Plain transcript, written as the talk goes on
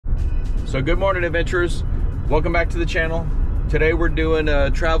So good morning, adventurers. Welcome back to the channel. Today we're doing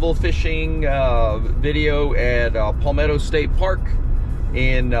a travel fishing video at Palmetto State Park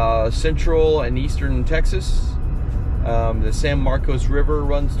in central and eastern Texas. The San Marcos River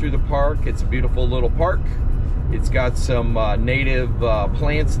runs through the park. It's a beautiful little park. It's got some native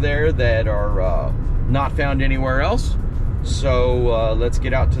plants there that are not found anywhere else. So let's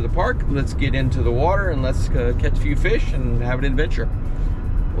get out to the park, let's get into the water, and let's catch a few fish and have an adventure.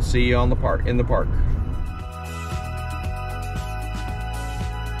 We'll see you on the park, in the park.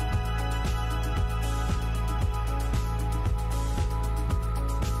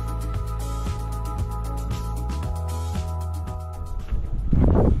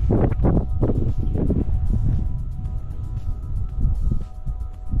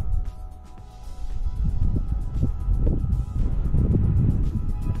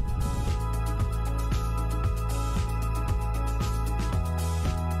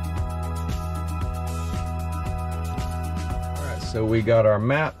 So we got our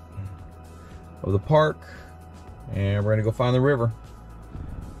map of the park, and we're gonna go find the river.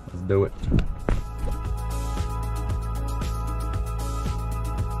 Let's do it.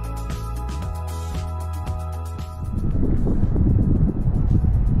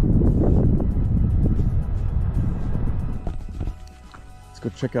 Let's go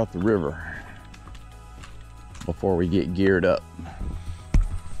check out the river before we get geared up.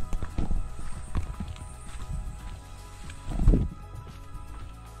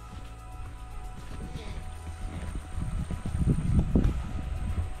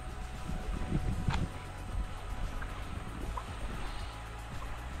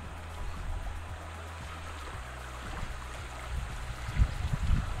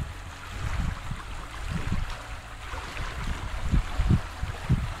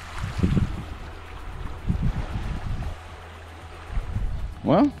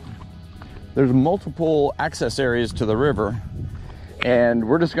 Well, there's multiple access areas to the river, and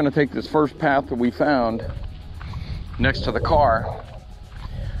we're just going to take this first path that we found next to the car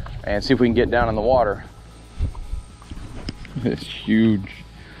and see if we can get down in the water. This huge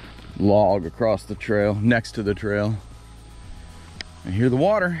log across the trail, next to the trail. I hear the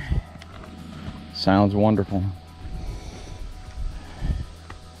water. Sounds wonderful.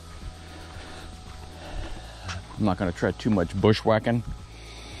 I'm not going to try too much bushwhacking.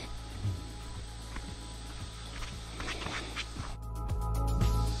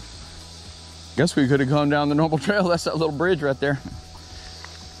 Guess we could have gone down the normal trail. That's that little bridge right there.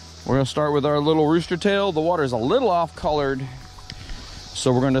 We're gonna start with our little rooster tail. The water is a little off colored,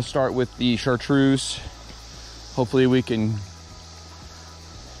 so we're gonna start with the chartreuse. Hopefully we can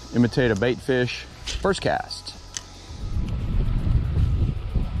imitate a bait fish. First cast.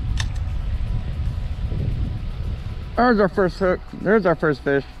 There's our first hook. There's our first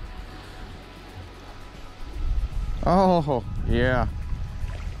fish. Oh, yeah.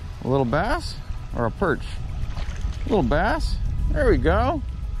 A little bass or a perch? A little bass. There we go.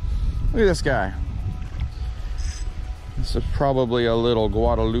 Look at this guy. This is probably a little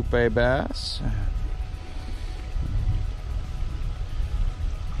Guadalupe bass.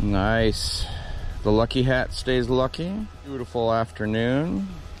 Nice. The lucky hat stays lucky. Beautiful afternoon.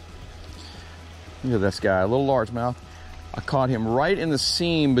 Look at this guy, a little largemouth. I caught him right in the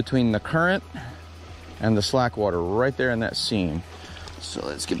seam between the current and the slack water, right there in that seam. So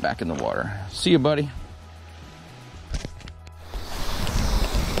let's get back in the water. See you, buddy.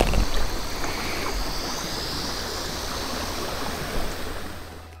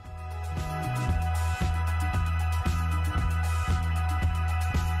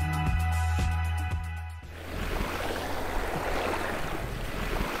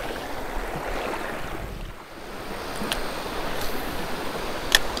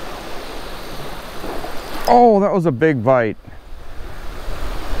 Oh, that was a big bite.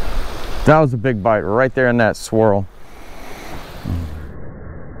 That was a big bite right there in that swirl.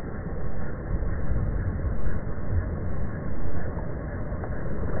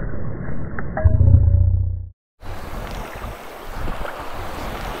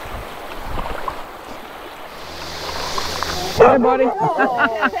 Hi, buddy.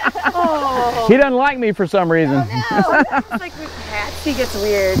 Oh. He doesn't like me for some reason. Oh, no. It's like with cats, he gets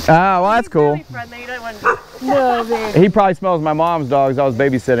weird. Ah, well, that's cool. Really friendly. You don't want to... No, baby. He probably smells my mom's dogs. I was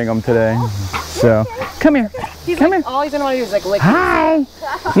babysitting them today. So, come here. He's come like, here. All he's gonna want to do is like lick. Hi.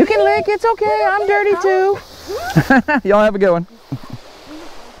 You can lick. It's okay. I'm dirty too. Y'all have a good one.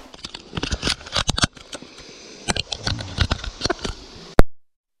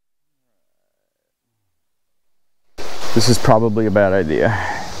 This is probably a bad idea.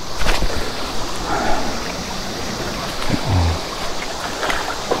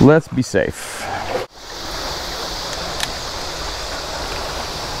 Let's be safe.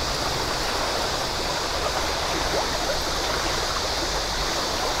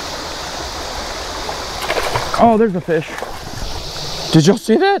 Oh, there's a fish. Did y'all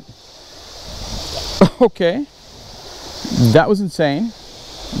see that? Okay. That was insane.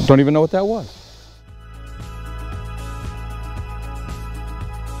 Don't even know what that was.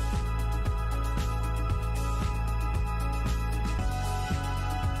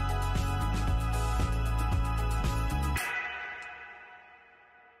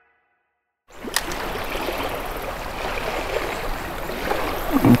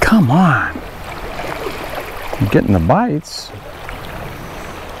 Come on. I'm getting the bites.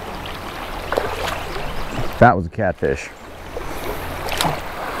 That was a catfish.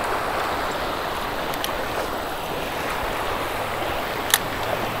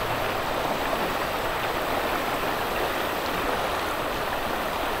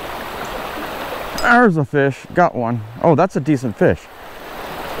 There's a fish. Got one. Oh, that's a decent fish.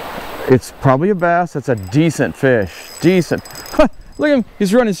 It's probably a bass. It's a decent fish. Decent. Look at him.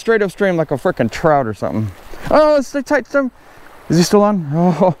 He's running straight upstream like a freaking trout or something. Oh, let's stay tight to him. Is he still on?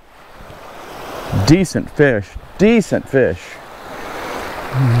 Oh, decent fish. Decent fish.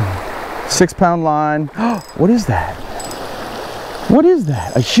 6 pound line. What is that? What is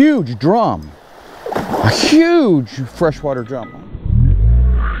that? A huge drum. A huge freshwater drum.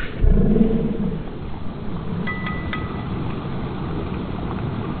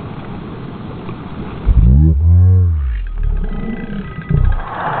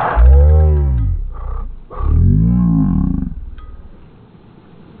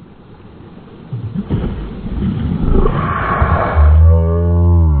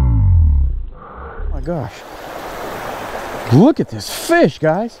 Gosh, look at this fish,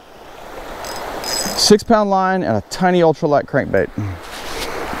 guys. 6 pound line and a tiny ultralight crankbait.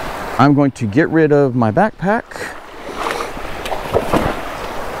 I'm going to get rid of my backpack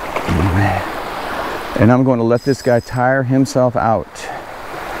and I'm going to let this guy tire himself out.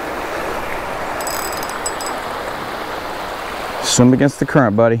 Swim against the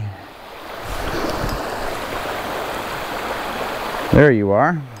current, buddy. There you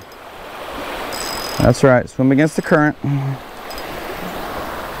are. That's right, swim against the current.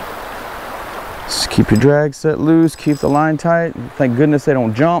 Just keep your drag set loose, keep the line tight. Thank goodness they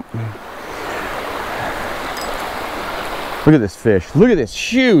don't jump. Look at this fish. Look at this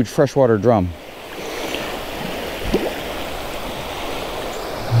huge freshwater drum.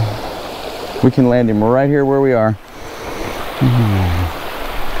 We can land him right here where we are.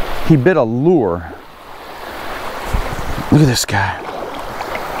 He bit a lure. Look at this guy.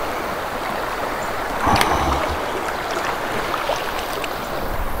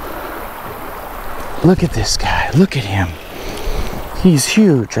 Look at this guy. Look at him. He's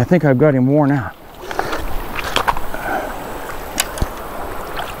huge. I think I've got him worn out.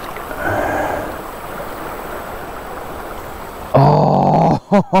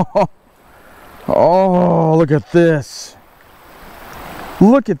 Oh, oh, look at this.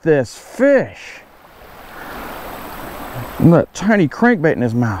 Look at this fish. And that tiny crankbait in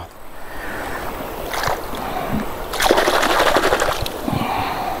his mouth.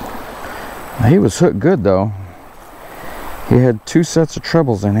 He was hooked good though. He had 2 sets of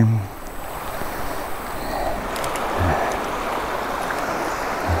trebles in him.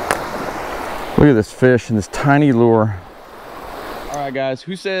 Look at this fish and this tiny lure. All right guys,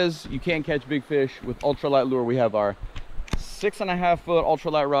 who says you can't catch big fish with ultralight lure? We have our 6.5 foot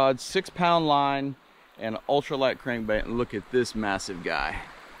ultralight rod, 6 pound line, and ultralight crankbait. And look at this massive guy.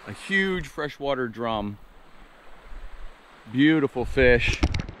 A huge freshwater drum. Beautiful fish.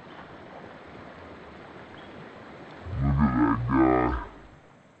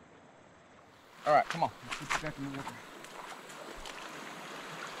 All right, come on. Let's get you back in the water.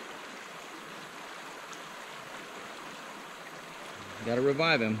 Gotta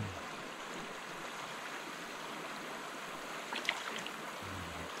revive him.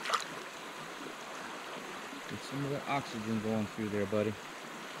 Get some of that oxygen going through there, buddy.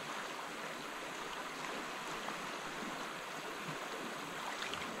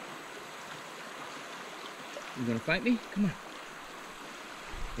 You gonna fight me? Come on.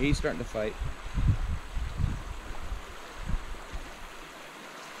 He's starting to fight.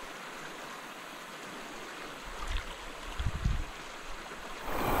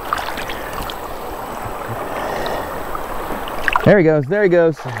 There he goes, there he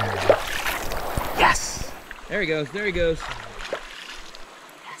goes. Yes! There he goes, there he goes.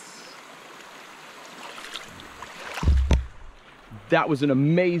 Yes! That was an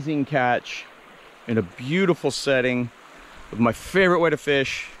amazing catch in a beautiful setting with my favorite way to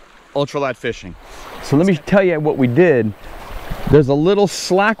fish. ultralight fishing. So let me tell you what we did. There's a little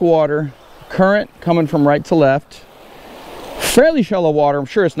slack water current coming from right to left. Fairly shallow water. I'm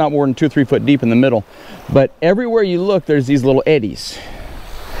sure it's not more than 2 or 3 foot deep in the middle. But everywhere you look, there's these little eddies.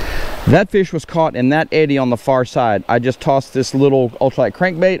 That fish was caught in that eddy on the far side. I just tossed this little ultralight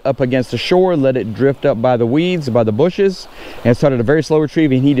crankbait up against the shore, let it drift up by the weeds, by the bushes, and started a very slow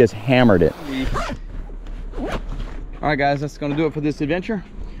retrieve, and he just hammered it. All right, guys, that's going to do it for this adventure.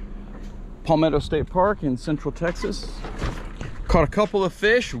 Palmetto State Park in Central Texas. Caught a couple of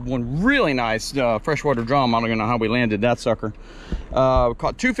fish, one really nice freshwater drum. I don't even know how we landed that sucker.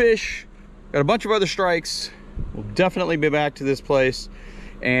 Caught 2 fish, got a bunch of other strikes. We'll definitely be back to this place.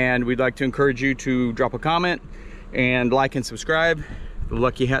 And we'd like to encourage you to drop a comment and like and subscribe. The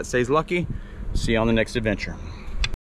lucky hat stays lucky. See you on the next adventure.